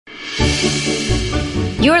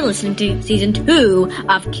You're listening to Season 2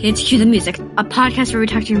 of Kids Cue the Music, a podcast where we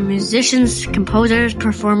talk to musicians, composers,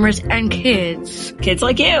 performers, and kids. Kids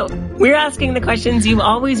like you. We're asking the questions you've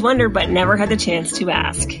always wondered but never had the chance to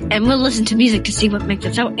ask. And we'll listen to music to see what makes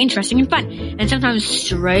it so interesting and fun, and sometimes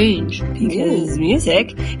strange. Because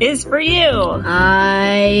music is for you. I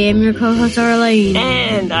am your co-host, Zara Lane.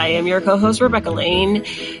 And I am your co-host, Rebecca Lane,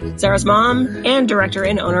 Zara's mom and director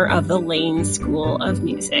and owner of the Lane School of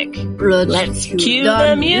Music. Let's cue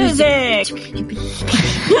the music.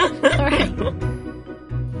 All right.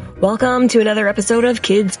 Welcome to another episode of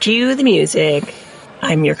Kids Cue the Music.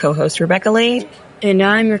 I'm your co-host, Rebecca Lane. And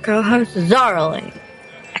I'm your co-host, Zara Lane.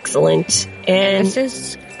 Excellent. And this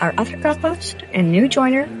is our other co-host and new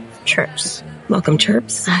joiner, Chirps. Welcome,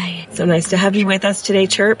 Chirps. Hi. So nice to have you with us today,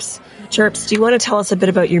 Chirps. Chirps, do you want to tell us a bit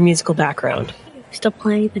about your musical background? Still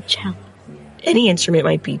play the cello. Any instrument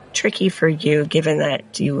might be tricky for you, given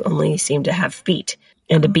that you only seem to have feet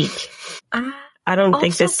and a beak. I don't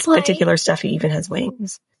think this particular stuff even has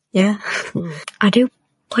wings. Yeah. I do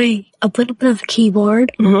play a little bit of the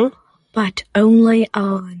keyboard, but only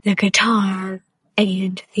on the guitar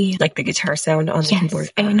and the... Like the guitar sound on the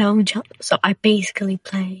keyboard? Yes, and on cello. So I basically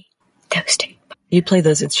play those two. You play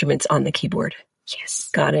those instruments on the keyboard? Yes.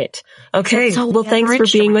 Got it. Okay. So well, thanks for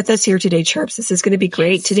being with us here today, Chirps. This is going to be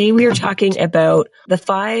great. Yes. Today we are talking about the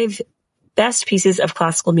 5 best pieces of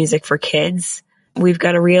classical music for kids. We've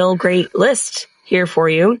got a real great list here for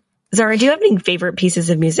you. Zara, do you have any favorite pieces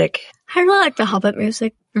of music? I really like the Hobbit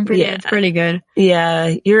music. It's pretty good.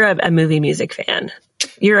 Yeah, you're a movie music fan.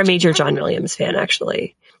 You're a major John Williams fan,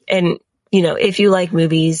 actually. And, you know, if you like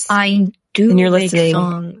movies... I do and you're make listening,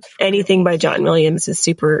 songs. Anything by John Williams is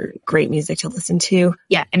super great music to listen to.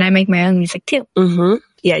 Yeah, and I make my own music too.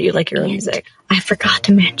 Yeah, you like your own music. I forgot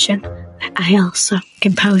to mention that I also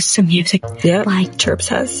compose some music. Yeah, like Chirps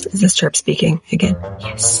has. Is this Chirps speaking again?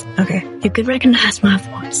 Yes. Okay. You could recognize my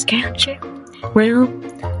voice, can't you? Well,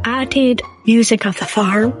 I did music of the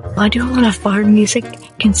farm. I do a lot of farm music,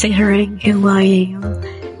 considering who I am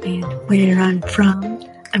and where I'm from.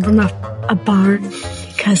 I'm from a barn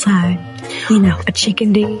because I'm, a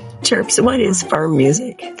chickadee. Chirps, what is farm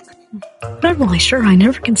music? I'm not really sure. I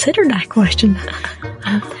never considered that question.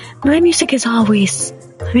 My music is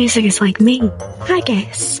like me, I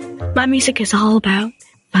guess. My music is all about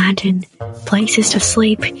finding places to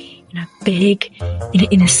sleep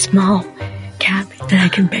in a small cabin that I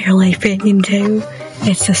can barely fit into.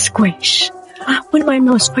 It's a squish. One of my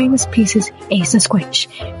most famous pieces is the squish.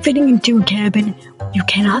 Fitting into a cabin you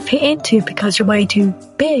cannot fit into because you're way too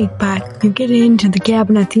big, but you get into the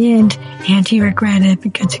cabin at the end and you regret it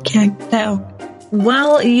because you can't get out.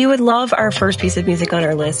 Well, you would love our first piece of music on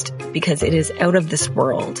our list because it is out of this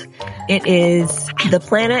world. It is The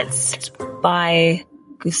Planets by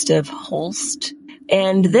Gustav Holst.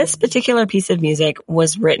 And this particular piece of music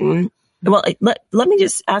was written... Well, let me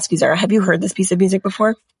just ask you, Zara, have you heard this piece of music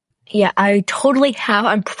before? Yeah, I totally have.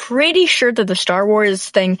 I'm pretty sure that the Star Wars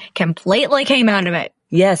thing completely came out of it.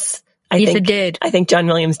 Yes. It did. I think John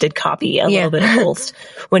Williams did copy a little bit of Holst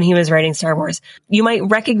when he was writing Star Wars. You might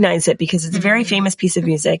recognize it because it's a very famous piece of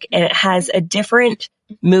music and it has a different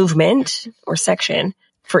movement or section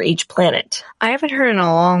for each planet. I haven't heard it in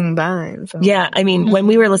a long time. So. Yeah, I mean, when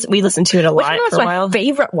we listened to it a lot for a while. Which one was my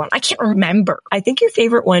favorite one? I can't remember. I think your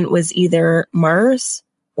favorite one was either Mars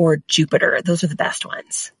or Jupiter. Those are the best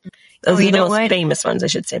ones. Those are the most famous ones, I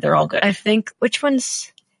should say. They're all good. I think, which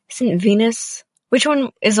one's, isn't Venus? Which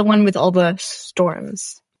one is the one with all the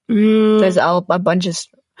storms? There's a bunch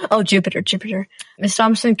of, Jupiter. Miss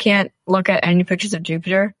Thompson can't look at any pictures of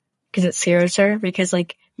Jupiter because it scares her because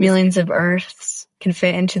millions of Earths can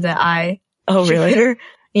fit into the eye. Oh, really? Jupiter.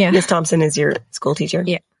 Yeah. Miss Thompson is your school teacher?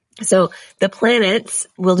 Yeah. So the planets,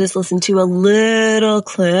 we'll just listen to a little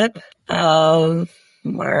clip of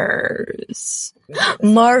Mars.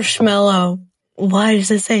 Marshmallow. Why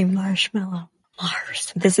does it say marshmallow?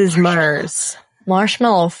 Mars. This is Mars.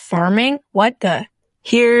 Marshmallow farming? What the?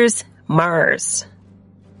 Here's Mars.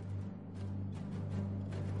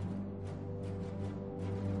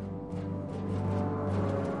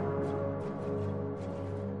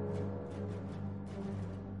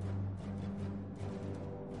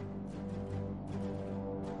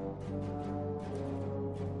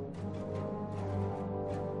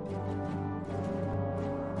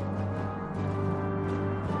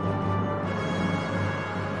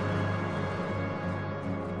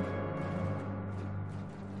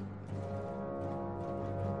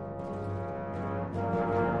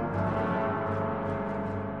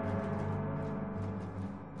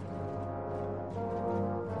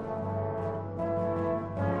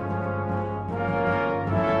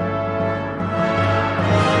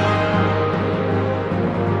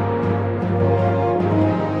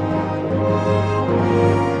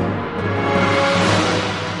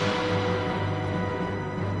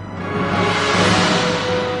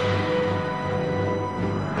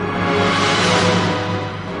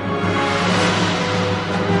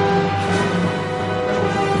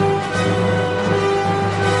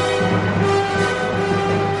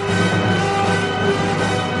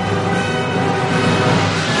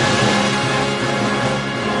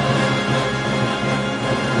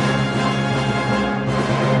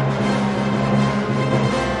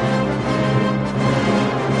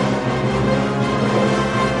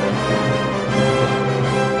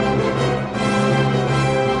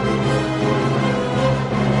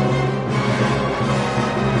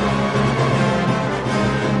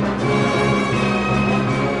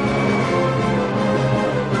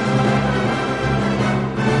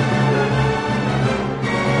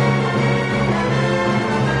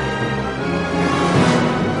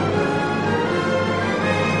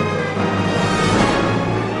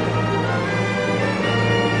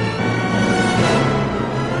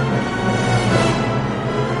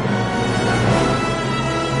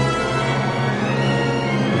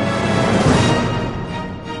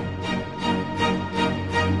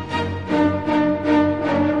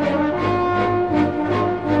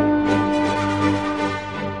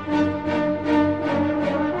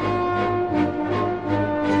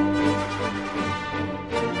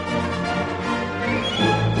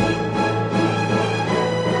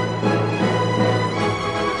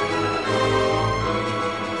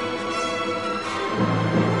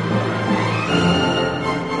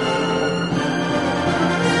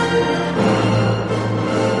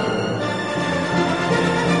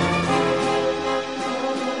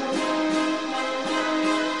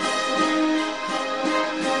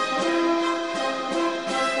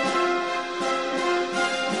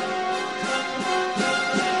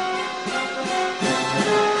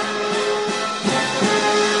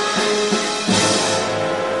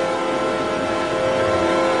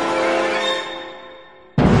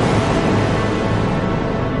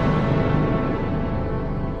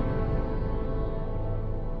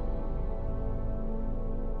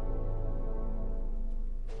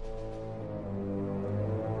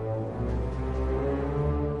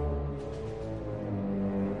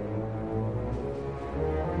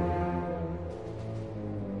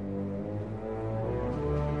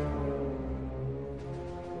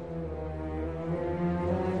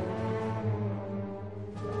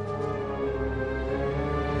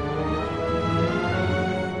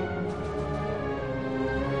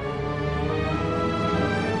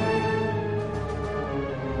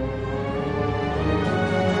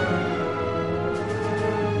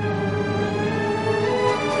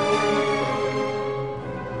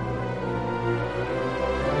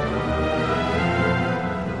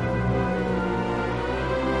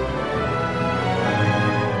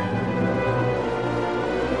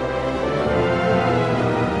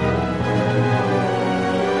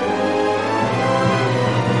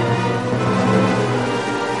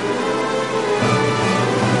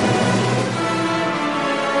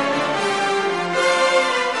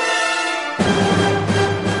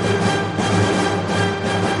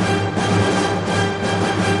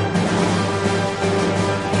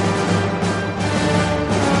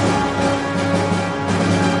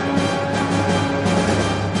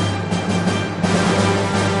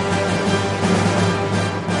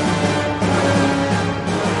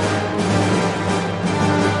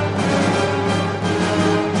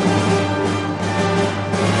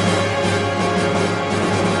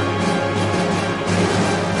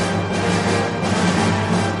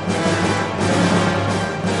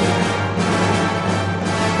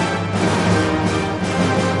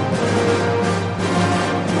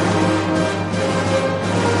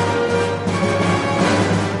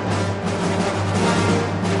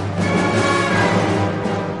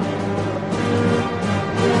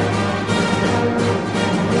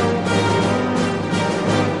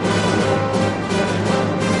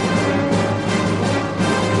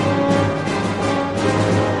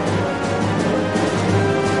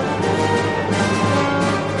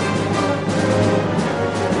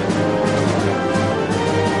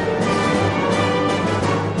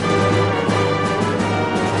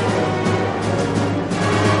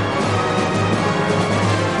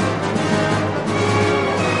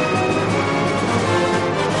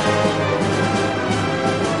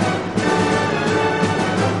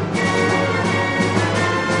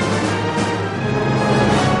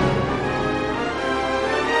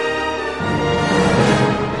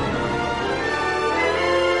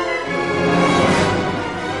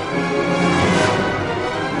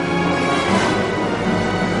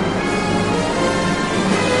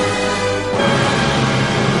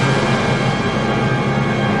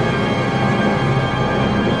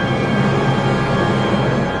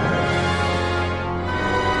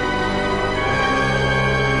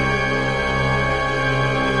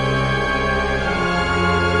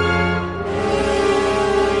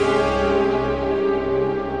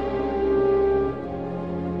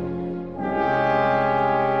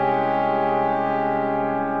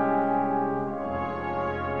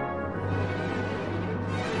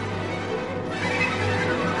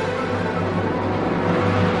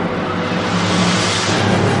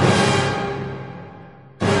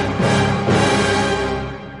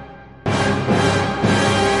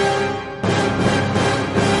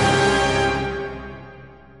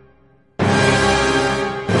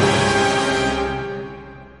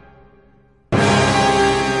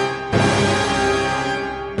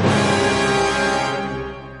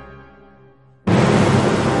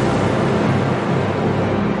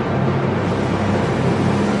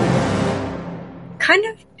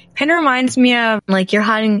 Kind of reminds me of like you're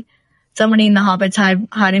hiding, somebody in the Hobbit's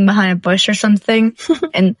hiding behind a bush or something,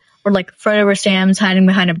 and or like Frodo or Sam's hiding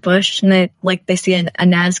behind a bush, and they see a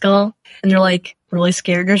Nazgul, and they're like really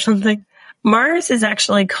scared or something. Mars is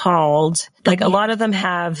actually called, like a lot of them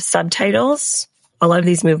have subtitles. A lot of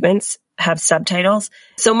these movements have subtitles.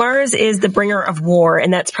 So Mars is the bringer of war,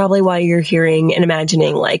 and that's probably why you're hearing and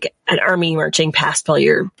imagining like an army marching past while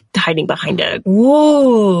you're hiding behind a...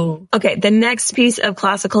 Whoa. Okay, the next piece of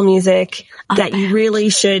classical music that you really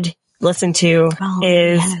should listen to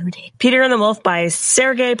is Peter and the Wolf by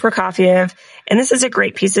Sergei Prokofiev. And this is a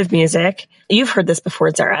great piece of music. You've heard this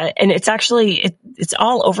before, Zara, and it's actually, it's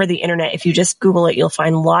all over the internet. If you just Google it, you'll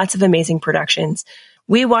find lots of amazing productions.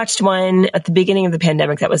 We watched one at the beginning of the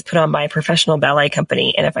pandemic that was put on by a professional ballet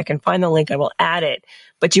company. And if I can find the link, I will add it.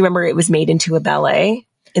 But do you remember it was made into a ballet?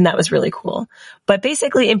 And that was really cool. But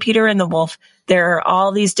basically in Peter and the Wolf, there are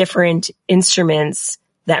all these different instruments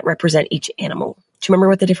that represent each animal. Do you remember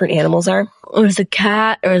what the different animals are? There's a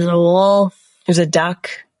cat, there's a wolf. There's a duck,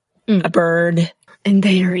 a bird. And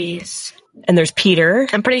there is. And there's Peter.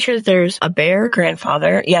 I'm pretty sure there's a bear.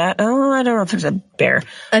 Grandfather. Yeah. Oh, I don't know if there's a bear.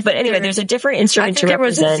 But anyway, there's a different instrument to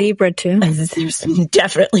represent. There was a zebra too. There's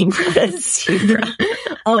definitely a zebra.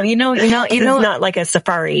 You know, it's not like a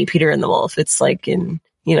safari, Peter and the Wolf. It's like in,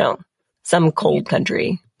 some cold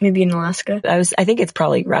country. Maybe in Alaska. I think it's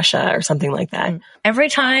probably Russia or something like that. Every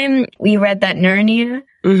time we read that Narnia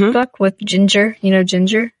book with Ginger,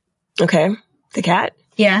 Ginger? Okay. The cat?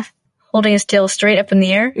 Yeah. Holding his tail straight up in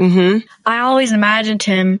the air. Mm-hmm. I always imagined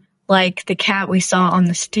him like the cat we saw on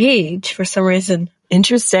the stage for some reason.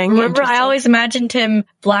 Interesting. Remember, I always imagined him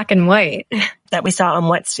black and white. That we saw on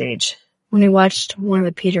what stage? When we watched one of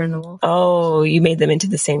the Peter and the Wolf. Oh, you made them into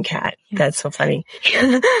the same cat. Yeah. That's so funny.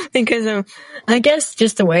 Because I guess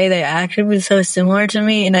just the way they acted was so similar to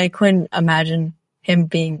me, and I couldn't imagine him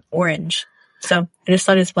being orange. So I just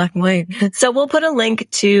thought it was black and white. So we'll put a link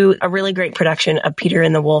to a really great production of Peter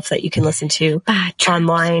and the Wolf that you can listen to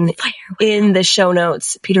online in the show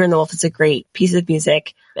notes. Peter and the Wolf is a great piece of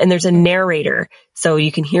music, and there's a narrator, so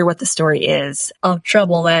you can hear what the story is. Of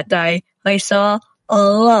trouble that day, I saw a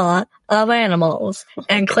lot of animals,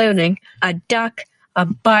 including a duck, a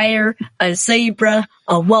bear, a zebra,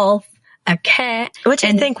 a wolf, a cat. What do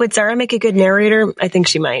you think? Would Zara make a good narrator? I think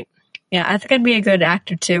she might. Yeah, I think I'd be a good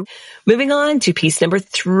actor too. Moving on to piece number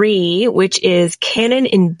 3, which is Canon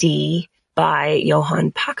in D by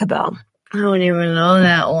Johann Pachelbel. I don't even know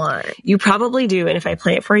that one. You probably do, and if I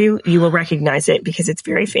play it for you, you will recognize it because it's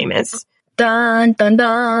very famous. Dun, dun,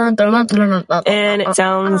 dun, dun, dun, dun, dun, and it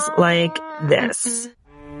sounds like this.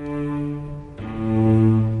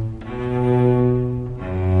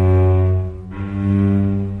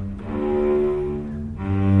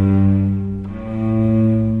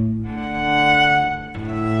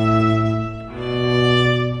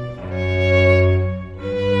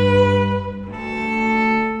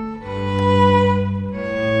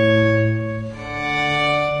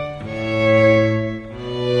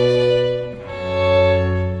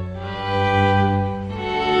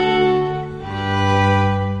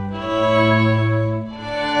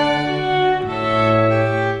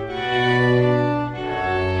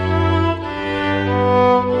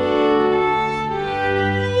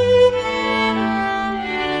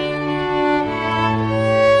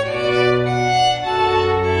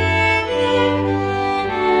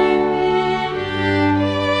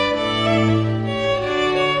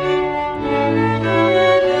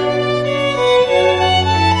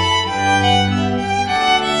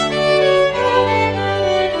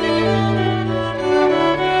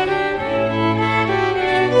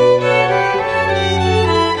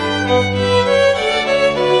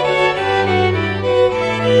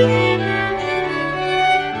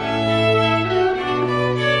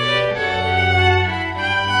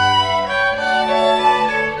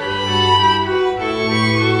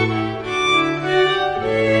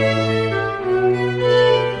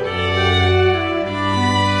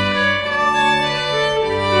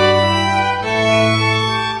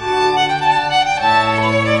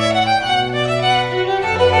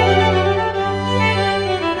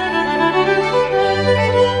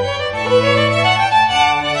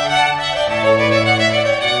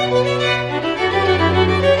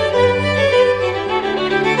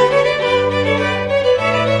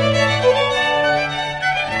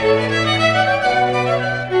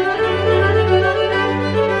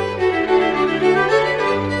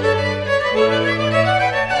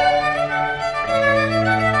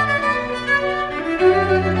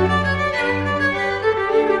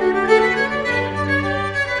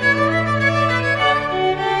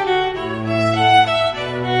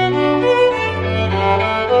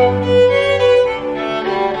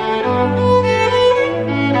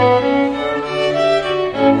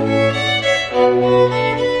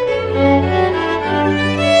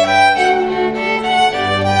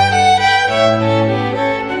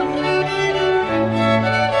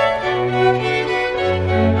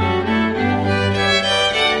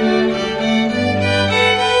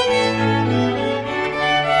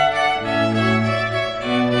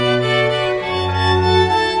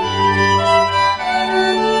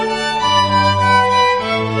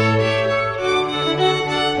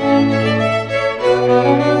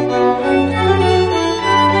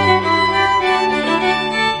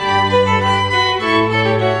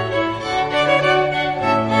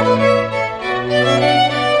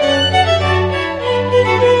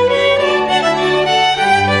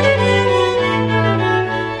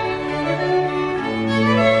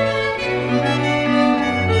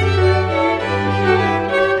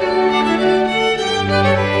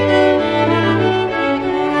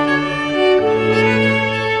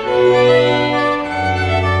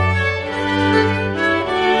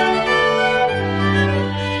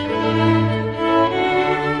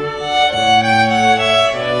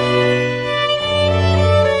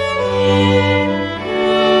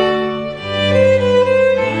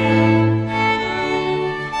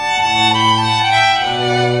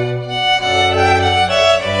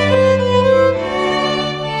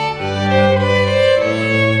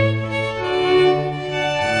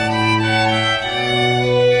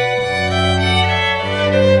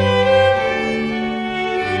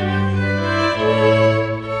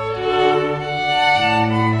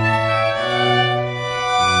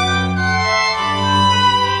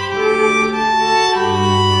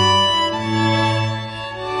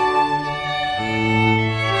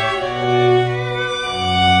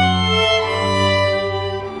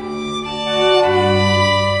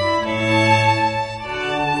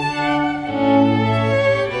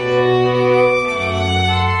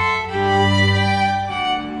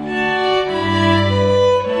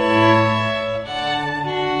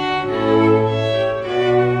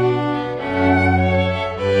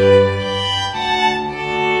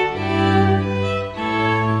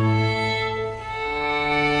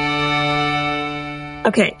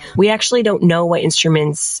 Okay, we actually don't know what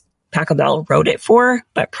instruments Pachelbel wrote it for,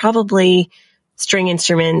 but probably string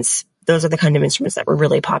instruments. Those are the kind of instruments that were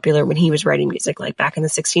really popular when he was writing music, like back in the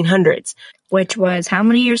 1600s. Which was how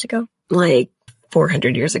many years ago? Like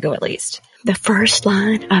 400 years ago at least. The first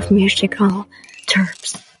line of musical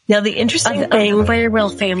terms. Now, the interesting Of thing... the Farewell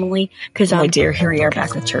family, because my dear, here we are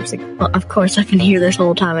back with chirps again. Well, of course, I've been here this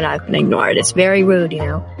whole time and I've been ignored. It's very rude, you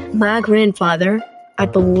know. My grandfather, I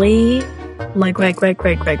believe, my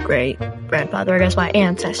great-great-great-great-great-grandfather, I guess my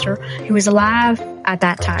ancestor, who was alive at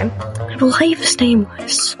that time, I believe his name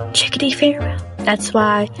was Chickadee Farewell. That's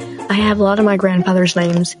why I have a lot of my grandfather's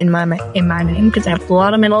names in my name, because I have a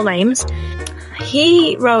lot of middle names.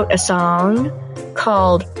 He wrote a song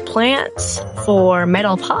called Plants for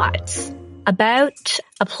Metal Pots about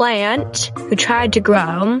a plant who tried to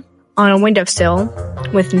grow on a windowsill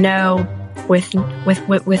with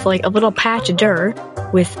like a little patch of dirt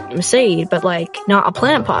with seed, but like not a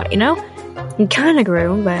plant pot, you know? It kind of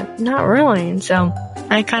grew, but not really. And so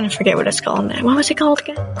I kind of forget what it's called now. What was it called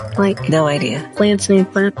again? Like no idea. Plants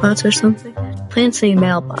need plant pots or something. Plants need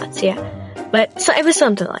metal pots, yeah. But so it was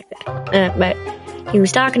something like that. But he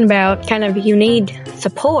was talking about kind of you need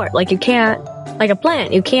support. Like you can't, like a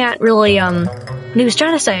plant, you can't really, what he was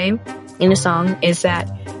trying to say in the song is that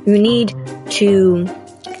you need to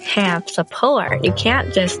have support. You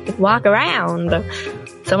can't just walk around.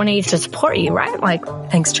 Someone needs to support you, right? Like,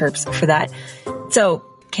 thanks, Chirps, for that. So,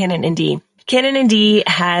 Canon in D. Canon in D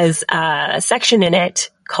has a section in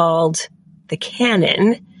it called the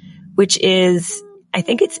canon, which is, I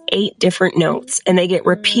think it's 8 different notes, and they get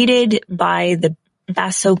repeated by the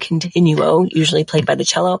basso continuo, usually played by the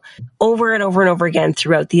cello, over and over and over again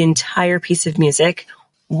throughout the entire piece of music,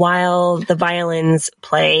 while the violins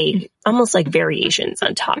play almost like variations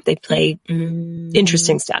on top. They play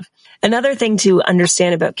interesting stuff. Another thing to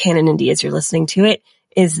understand about Canon in D as you're listening to it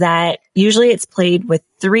is that usually it's played with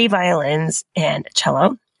 3 violins and a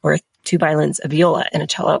cello, or 2 violins, a viola, and a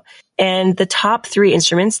cello. And the top 3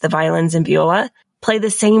 instruments, the violins and viola, play the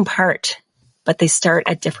same part, but they start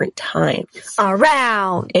at different times. A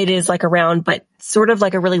round. It is like a round, but sort of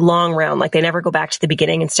like a really long round. Like they never go back to the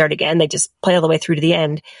beginning and start again. They just play all the way through to the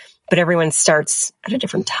end, but everyone starts at a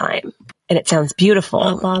different time. And it sounds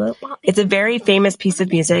beautiful. It's a very famous piece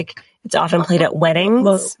of music. It's often played at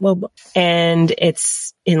weddings, and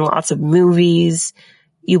it's in lots of movies.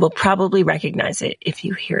 You will probably recognize it if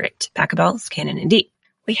you hear it. Pachelbel's Canon in D.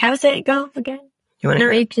 Wait, how does it go again? You want to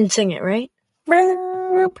hear it? You can sing it, right?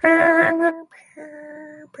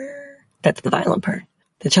 That's the violin part.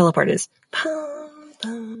 The cello part is...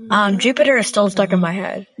 Jupiter is still stuck in my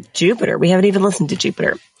head. Jupiter. We haven't even listened to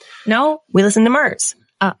Jupiter. No? We listened to Mars.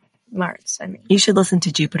 Mars, I mean. You should listen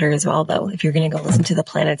to Jupiter as well, though. If you're going to go listen to the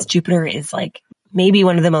planets, Jupiter is like maybe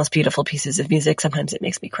one of the most beautiful pieces of music. Sometimes it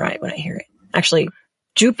makes me cry when I hear it. Actually,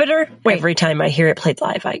 Jupiter? Wait. Every time I hear it played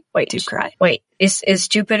live, I do cry. Wait, is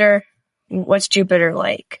Jupiter, what's Jupiter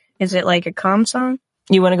like? Is it like a calm song?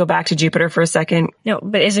 You want to go back to Jupiter for a second? No,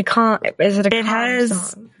 but is it a calm It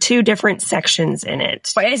has song? 2 different sections in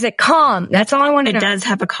it. But is it calm? That's all I want to know. It does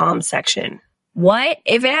have a calm section. What?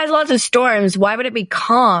 If it has lots of storms, why would it be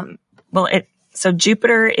calm? Well, so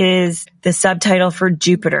Jupiter is, the subtitle for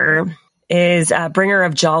Jupiter is Bringer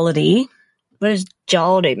of Jollity. What does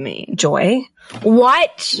jollity mean? Joy.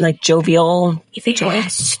 What? Like jovial. If it joy.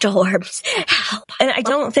 has storms, help. And I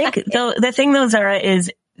don't think, though, the thing though, Zara,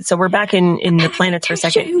 is, so we're back in the planets for a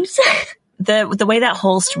second. The way that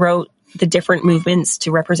Holst wrote the different movements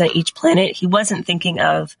to represent each planet, he wasn't thinking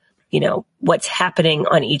of, what's happening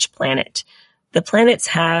on each planet. The planets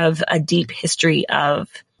have a deep history of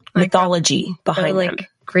mythology behind them.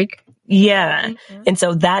 Greek? Yeah. Mm-hmm. And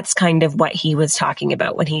so that's kind of what he was talking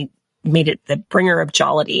about when he made it the bringer of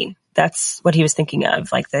jollity. That's what he was thinking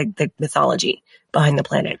of, like the mythology behind the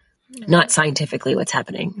planet, not scientifically what's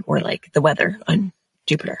happening or like the weather on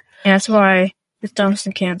Jupiter. And that's why Miss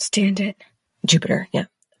Thompson can't stand it. Jupiter, yeah.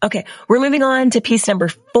 Okay, we're moving on to piece number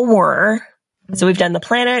 4. So we've done The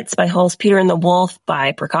Planets by Holst, Peter and the Wolf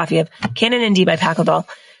by Prokofiev, Canon in D by Pachelbel.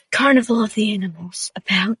 Carnival of the Animals,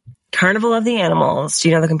 about Carnival of the Animals. Do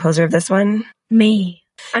you know the composer of this one? Me.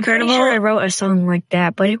 I'm pretty sure I wrote a song like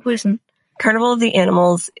that, but it wasn't. Carnival of the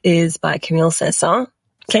Animals is by Camille Saint-Saëns.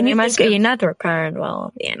 It must be another Carnival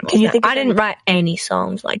of the Animals. Can you think? I didn't write any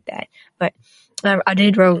songs like that, but I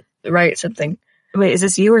did write something. Wait, is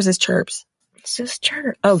this you or is this Chirps? It's just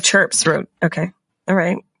Chirps. Oh, Chirps wrote. Okay, all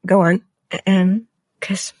right, go on.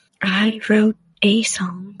 Because I wrote a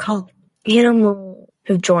song called Animal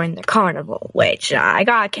Who Joined the Carnival, which I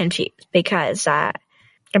got confused because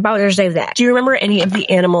about to say that. Do you remember any of the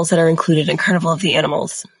animals that are included in Carnival of the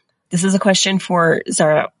Animals? This is a question for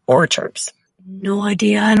Zara or Chirps. No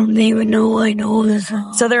idea. I don't even know I know this.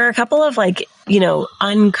 So there are a couple of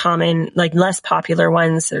uncommon, less popular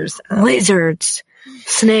ones. There's lizards,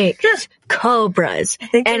 snakes, cobras,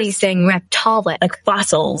 anything reptile, like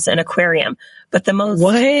fossils and aquarium. But the most...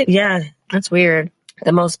 What? Yeah. That's weird.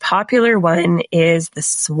 The most popular one is the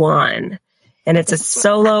swan. And it's a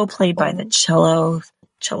solo played by the cello,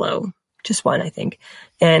 just one, I think.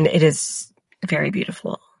 And it is very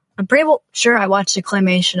beautiful. I'm pretty sure I watched a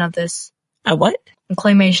claymation of this. A what? A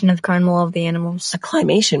claymation of Carnival of the Animals. A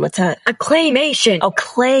claymation? What's that? A claymation. Oh,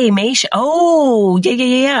 claymation. Oh,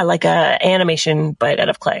 yeah. Like a animation, but out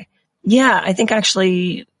of clay. Yeah, I think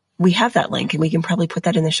actually we have that link and we can probably put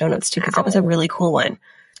that in the show notes too, because that was a really cool one.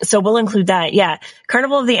 So we'll include that. Yeah.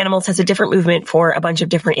 Carnival of the Animals has a different movement for a bunch of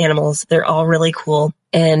different animals. They're all really cool.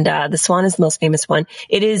 And the swan is the most famous one.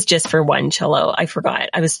 It is just for one cello. I forgot.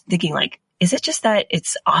 I was thinking is it just that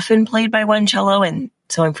it's often played by one cello? And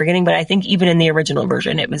so I'm forgetting, but I think even in the original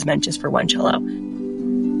version, it was meant just for one cello.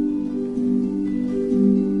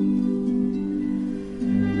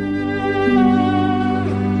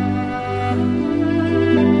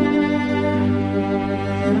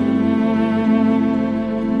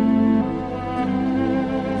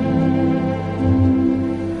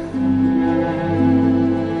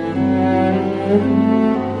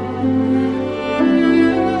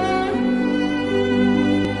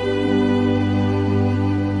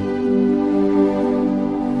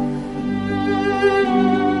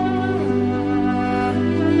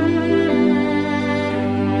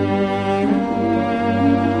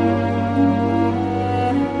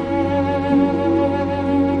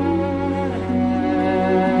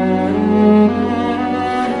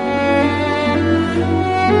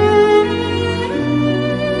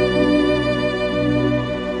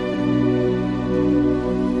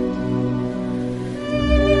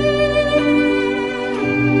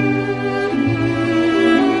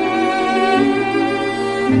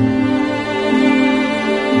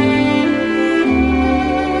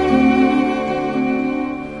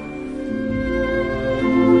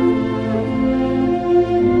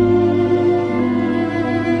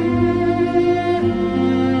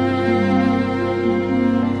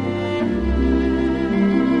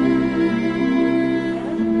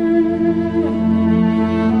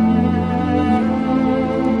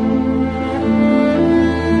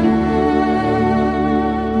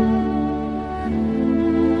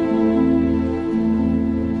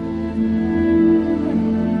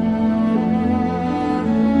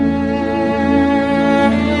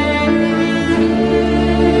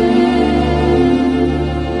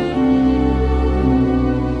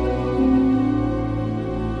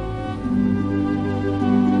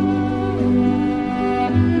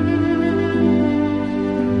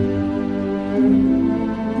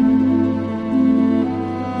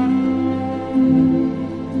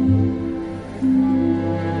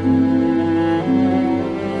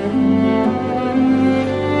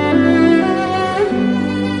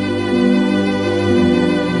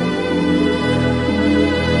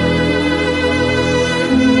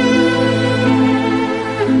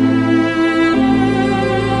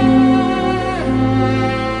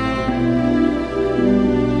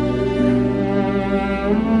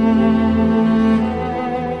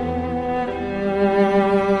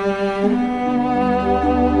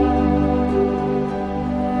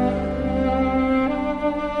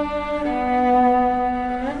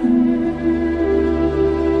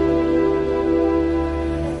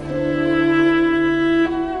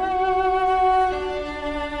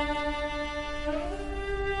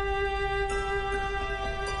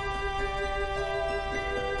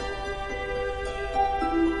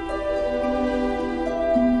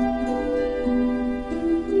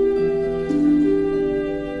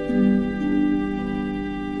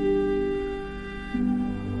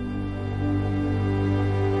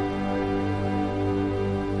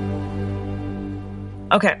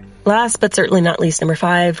 Okay. Last but certainly not least, number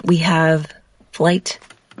 5, we have Flight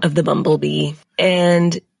of the Bumblebee.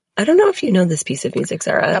 And I don't know if you know this piece of music,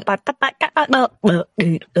 Sarah. Have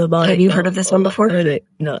you heard of this one before?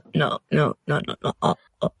 No.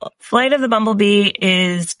 Flight of the Bumblebee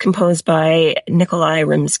is composed by Nikolai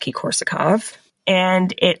Rimsky-Korsakov.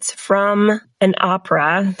 And it's from an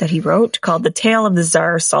opera that he wrote called The Tale of the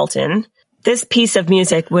Tsar Sultan. This piece of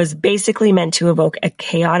music was basically meant to evoke a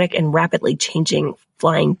chaotic and rapidly changing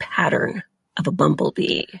flying pattern of a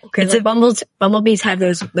bumblebee. Because bumblebees have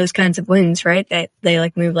those kinds of wings, right? They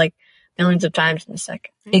like move like millions of times in a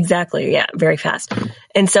second. Exactly. Yeah. Very fast.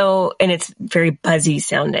 And it's very buzzy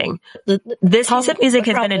sounding. This piece of music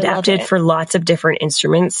has been adapted for lots of different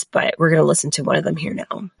instruments, but we're going to listen to one of them here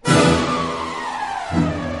now.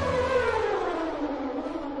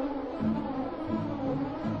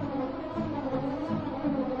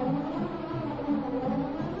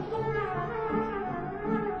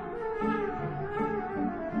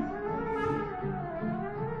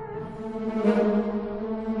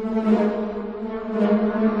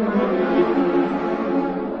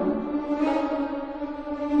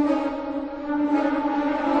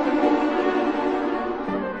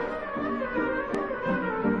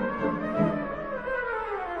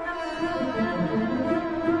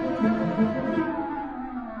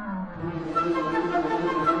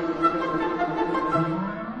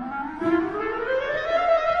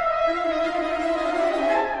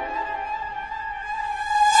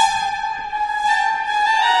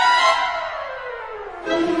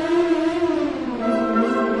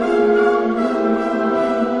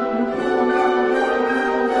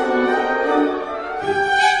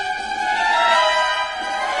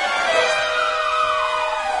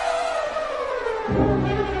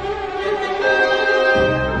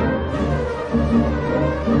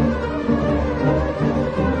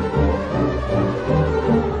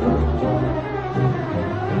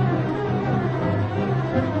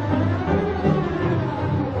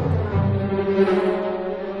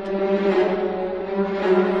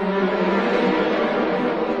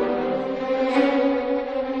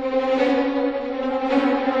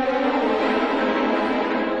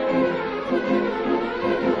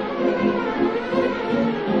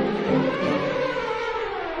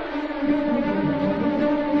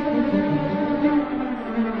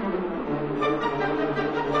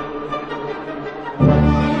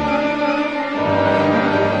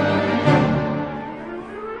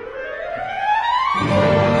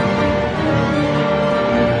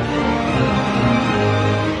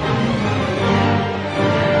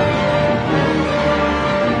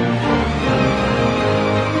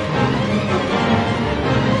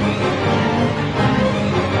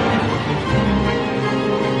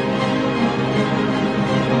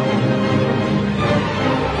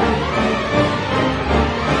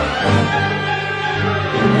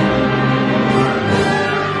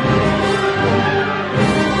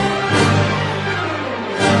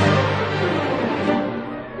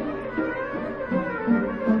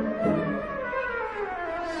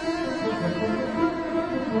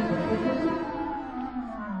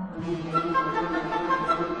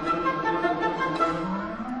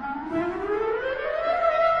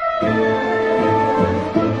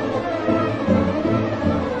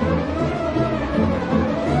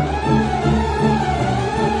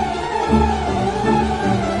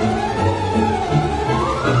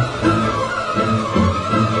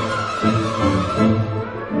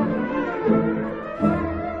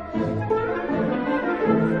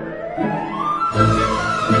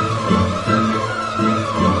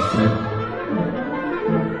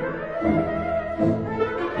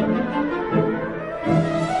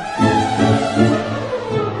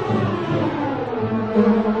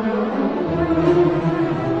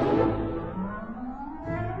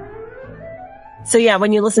 So yeah,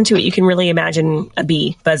 when you listen to it, you can really imagine a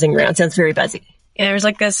bee buzzing around. It sounds very buzzy. Yeah, there's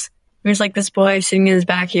like this boy sitting in his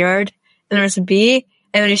backyard, and there's a bee,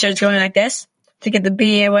 and then he starts going like this to get the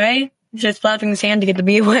bee away. He starts flapping his hand to get the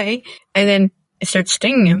bee away, and then it starts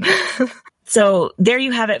stinging him. So there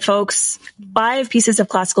you have it, folks. 5 pieces of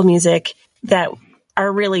classical music that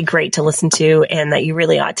are really great to listen to and that you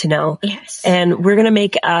really ought to know. Yes. And we're going to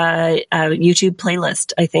make a YouTube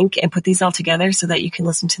playlist, I think, and put these all together so that you can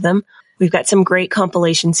listen to them. We've got some great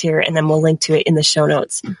compilations here, and then we'll link to it in the show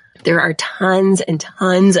notes. There are tons and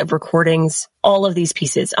tons of recordings, all of these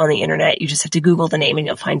pieces on the internet. You just have to Google the name and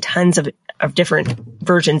you'll find tons of different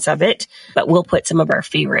versions of it. But we'll put some of our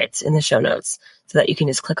favorites in the show notes so that you can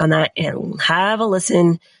just click on that and have a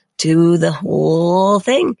listen to the whole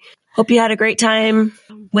thing. Hope you had a great time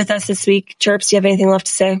with us this week. Chirps, do you have anything left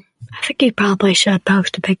to say? I think you probably should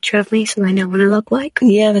post a picture of me so I know what I look like.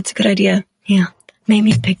 Yeah, that's a good idea. Yeah.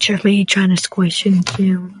 Maybe a picture of me trying to squish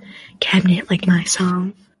into cabinet like my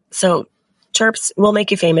song. So, Chirps, we'll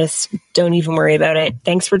make you famous. Don't even worry about it.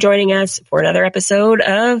 Thanks for joining us for another episode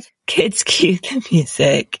of Kids Cue the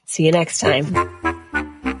Music. See you next time.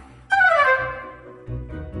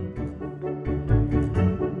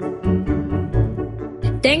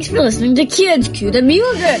 Thanks for listening to Kids Cue the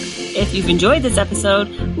Music. If you've enjoyed this episode,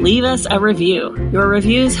 leave us a review. Your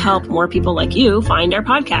reviews help more people like you find our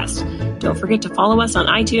podcast. Don't forget to follow us on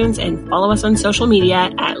iTunes and follow us on social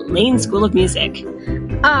media at Lane School of Music.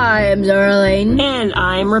 I'm Zara Lane. And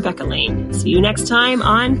I'm Rebecca Lane. See you next time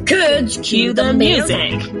on Kids Cue the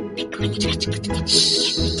Music.